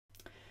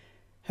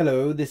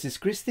Hello, this is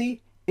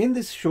Christy. In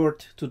this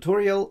short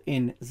tutorial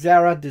in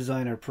Xara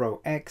Designer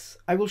Pro X,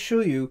 I will show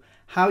you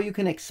how you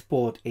can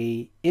export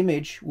an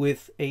image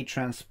with a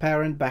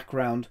transparent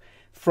background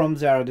from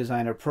Xara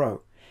Designer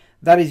Pro.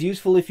 That is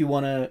useful if you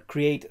want to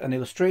create an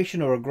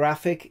illustration or a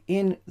graphic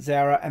in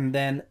Xara and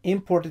then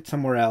import it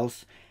somewhere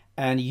else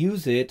and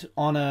use it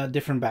on a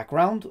different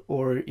background,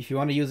 or if you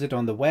want to use it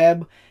on the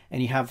web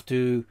and you have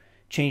to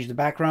change the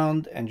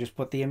background and just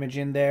put the image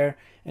in there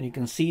and you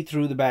can see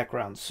through the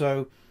background.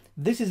 So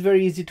this is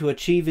very easy to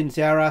achieve in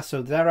Xara.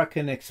 So Xara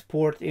can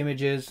export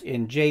images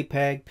in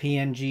JPEG,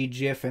 PNG,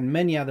 GIF, and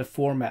many other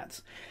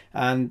formats.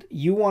 And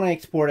you want to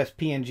export as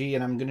PNG,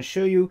 and I'm going to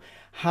show you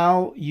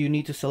how you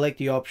need to select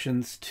the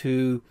options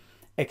to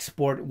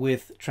export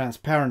with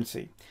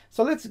transparency.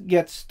 So let's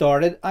get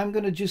started. I'm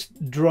going to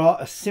just draw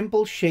a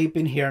simple shape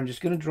in here. I'm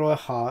just going to draw a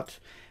heart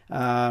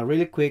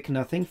really quick,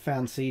 nothing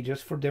fancy,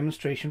 just for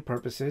demonstration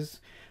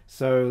purposes.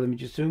 So let me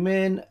just zoom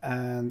in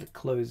and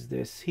close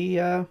this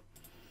here.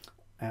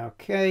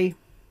 Okay,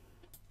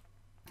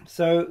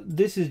 so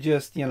this is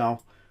just,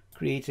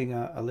 creating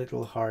a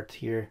little heart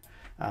here.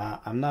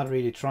 I'm not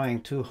really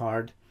trying too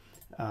hard.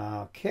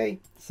 Okay,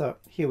 so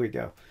here we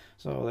go.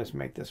 So let's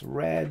make this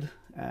red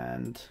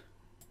and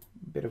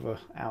a bit of a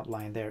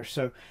outline there.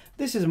 So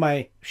this is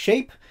my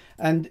shape,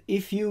 and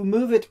if you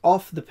move it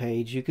off the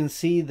page, you can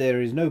see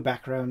there is no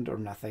background or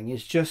nothing.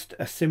 It's just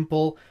a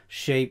simple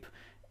shape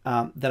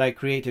that I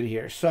created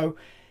here. So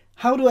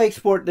how do I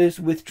export this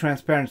with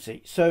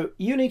transparency? So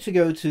you need to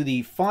go to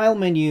the File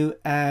menu,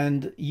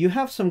 and you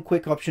have some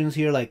quick options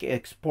here like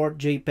Export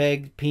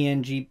JPEG,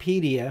 PNG,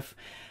 PDF.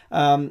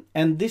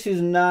 And this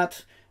is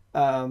not,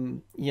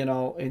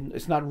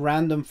 it's not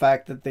random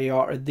fact that they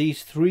are.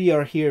 These three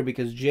are here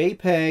because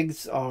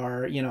JPEGs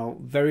are,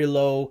 very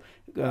low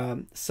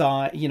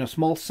size,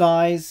 small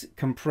size,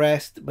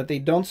 compressed, but they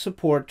don't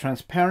support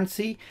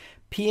transparency.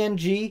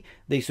 PNG,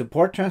 they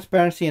support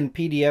transparency, and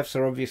PDFs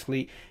are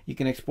obviously, you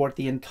can export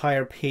the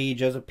entire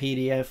page as a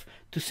PDF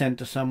to send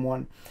to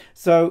someone.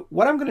 So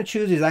what I'm going to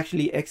choose is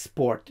actually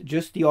export,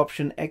 just the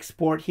option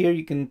export here.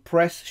 You can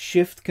press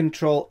Shift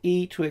Control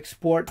E to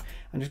export.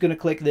 I'm just going to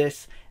click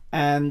this,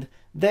 and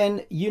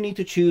then you need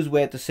to choose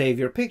where to save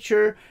your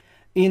picture.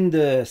 In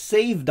the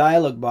save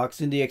dialog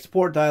box, in the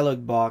export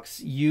dialog box,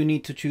 you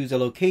need to choose a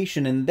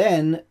location, and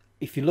then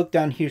if you look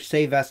down here,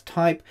 save as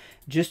type,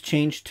 just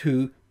change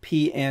to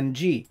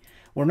PNG.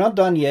 We're not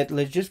done yet.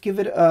 Let's just give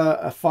it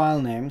a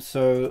file name.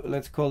 So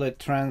let's call it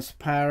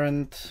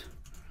transparent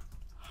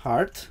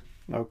heart.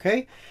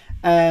 Okay.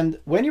 And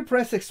when you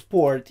press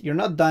export, you're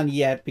not done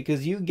yet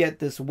because you get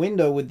this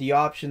window with the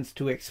options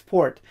to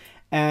export.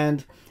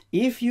 And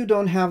if you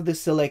don't have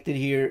this selected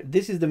here,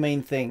 this is the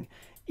main thing.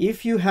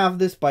 If you have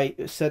this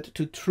set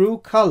to true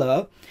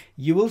color,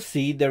 you will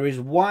see there is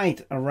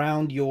white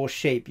around your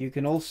shape. You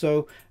can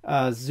also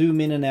zoom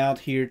in and out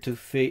here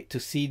to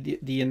see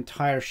the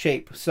entire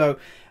shape. So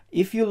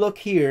if you look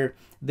here,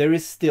 there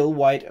is still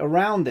white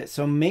around it.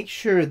 So make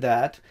sure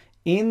that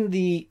in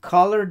the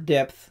color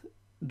depth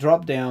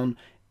drop down,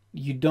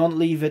 you don't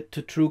leave it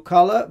to true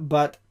color,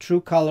 but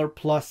true color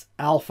plus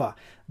alpha.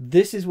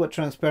 This is what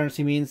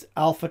transparency means,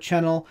 alpha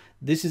channel.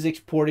 This is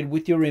exported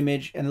with your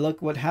image, and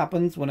look what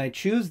happens when I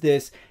choose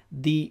this.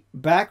 The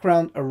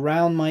background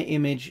around my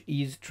image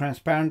is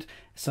transparent,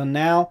 so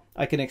now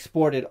I can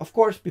export it. Of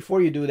course,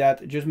 before you do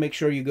that, just make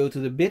sure you go to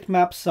the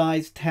bitmap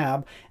size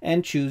tab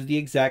and choose the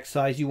exact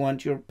size you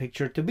want your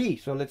picture to be.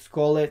 So let's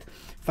call it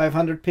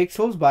 500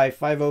 pixels by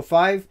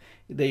 505.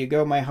 There you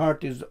go, my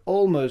heart is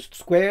almost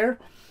square.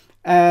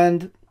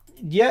 And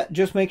yeah,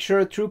 just make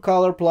sure true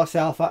color plus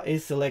alpha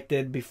is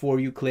selected before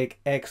you click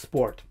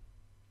export.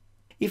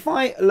 If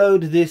I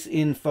load this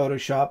in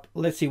Photoshop,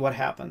 let's see what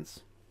happens.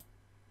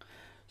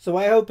 So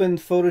I opened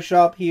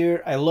Photoshop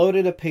here. I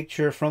loaded a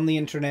picture from the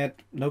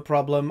internet, no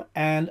problem.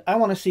 And I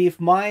want to see if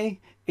my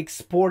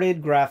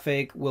exported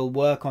graphic will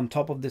work on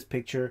top of this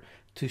picture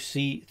to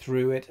see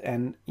through it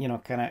and,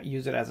 kind of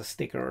use it as a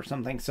sticker or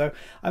something. So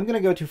I'm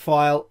going to go to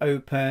File,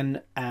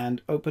 Open,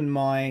 and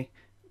open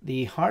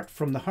the heart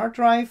from the hard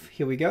drive.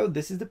 Here we go.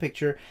 This is the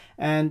picture,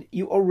 and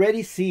you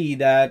already see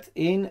that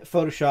in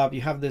Photoshop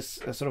you have this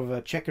sort of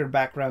a checkered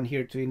background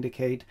here to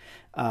indicate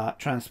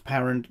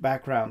transparent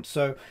background.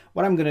 So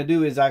what I'm going to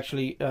do is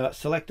actually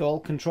select all,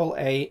 Control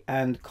A,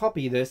 and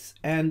copy this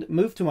and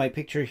move to my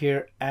picture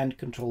here and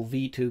Control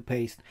V to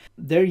paste.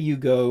 There you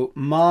go.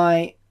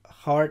 My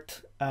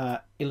heart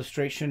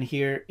illustration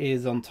here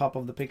is on top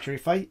of the picture.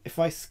 If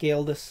I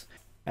scale this,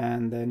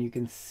 and then you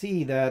can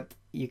see that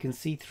you can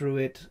see through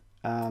it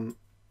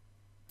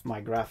my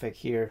graphic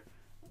here.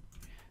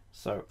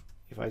 So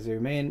if I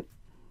zoom in,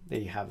 there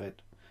you have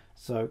it.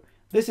 So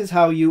this is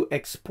how you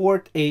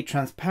export a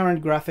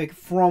transparent graphic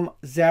from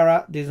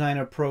Xara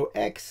Designer Pro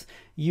X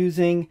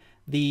using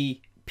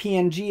the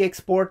PNG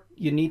export.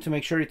 You need to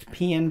make sure it's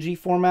PNG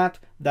format.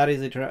 That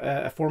is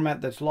a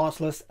format that's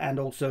lossless and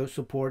also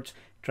supports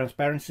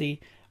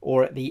transparency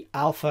or the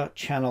alpha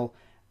channel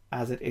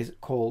as it is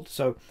called.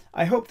 So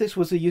I hope this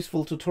was a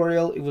useful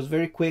tutorial. It was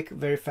very quick,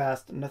 very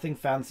fast, nothing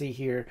fancy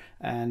here.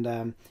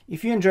 And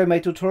if you enjoy my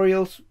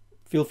tutorials,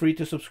 feel free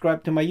to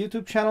subscribe to my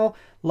YouTube channel,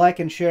 like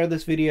and share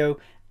this video,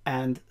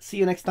 and see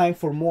you next time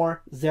for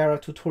more Xara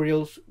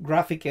tutorials,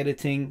 graphic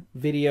editing,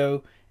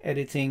 video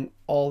editing,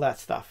 all that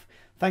stuff.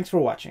 Thanks for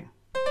watching.